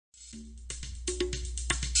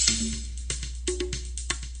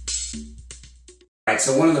Right,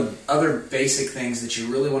 so one of the other basic things that you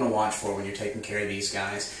really want to watch for when you're taking care of these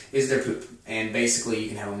guys is their poop. And basically you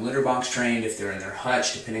can have them litter box trained if they're in their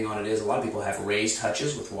hutch, depending on what it is. A lot of people have raised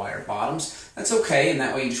hutches with wire bottoms. That's okay, and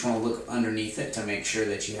that way you just want to look underneath it to make sure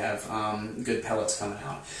that you have good pellets coming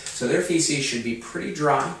out. So their feces should be pretty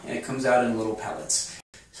dry, and it comes out in little pellets.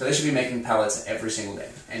 So they should be making pellets every single day.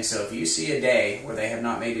 And so if you see a day where they have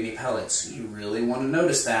not made any pellets, you really want to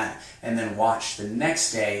notice that and then watch the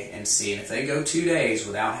next day and see. And if they go 2 days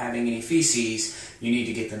without having any feces, you need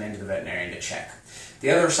to get them into the veterinarian to check. The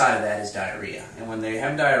other side of that is diarrhea. And when they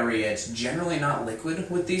have diarrhea, it's generally not liquid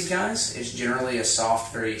with these guys. It's generally a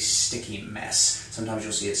soft, very sticky mess. Sometimes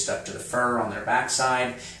you'll see it stuck to the fur on their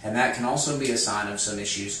backside, and that can also be a sign of some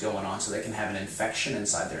issues going on. So they can have an infection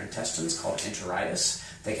inside their intestines called enteritis.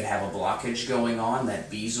 They could have a blockage going on,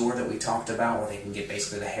 that bezoar that we talked about, where they can get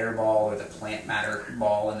basically the hairball or the plant matter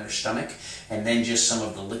ball in their stomach, and then just some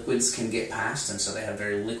of the liquids can get passed, and so they have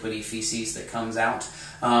very liquidy feces that comes out.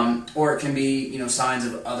 Or it can be, signs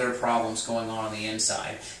of other problems going on the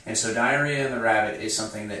inside. And so diarrhea in the rabbit is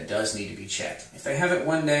something that does need to be checked. If they have it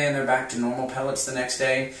one day and they're back to normal pellets the next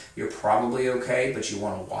day, you're probably okay, but you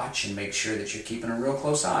want to watch and make sure that you're keeping a real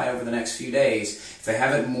close eye over the next few days. If they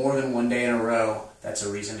have it more than one day in a row, that's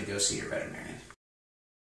a reason to go see your veterinarian.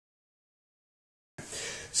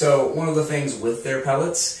 So one of the things with their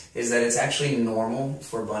pellets is that it's actually normal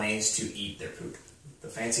for bunnies to eat their poop. The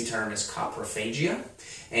fancy term is coprophagia,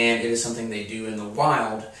 and it is something they do in the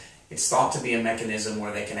wild. It's thought to be a mechanism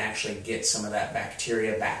where they can actually get some of that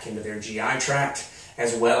bacteria back into their GI tract,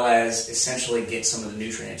 as well as essentially get some of the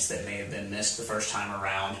nutrients that may have been missed the first time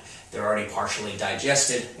around. They're already partially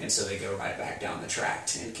digested, and so they go right back down the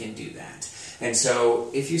tract and can do that. And so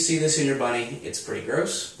if you see this in your bunny, it's pretty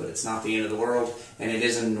gross, but it's not the end of the world, and it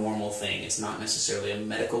is a normal thing. It's not necessarily a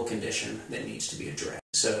medical condition that needs to be addressed.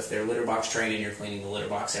 So if they're litter box trained and you're cleaning the litter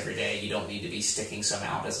box every day, you don't need to be sticking some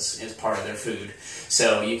out as part of their food.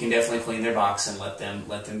 So you can definitely clean their box and let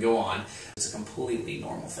them go on. It's a completely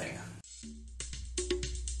normal thing.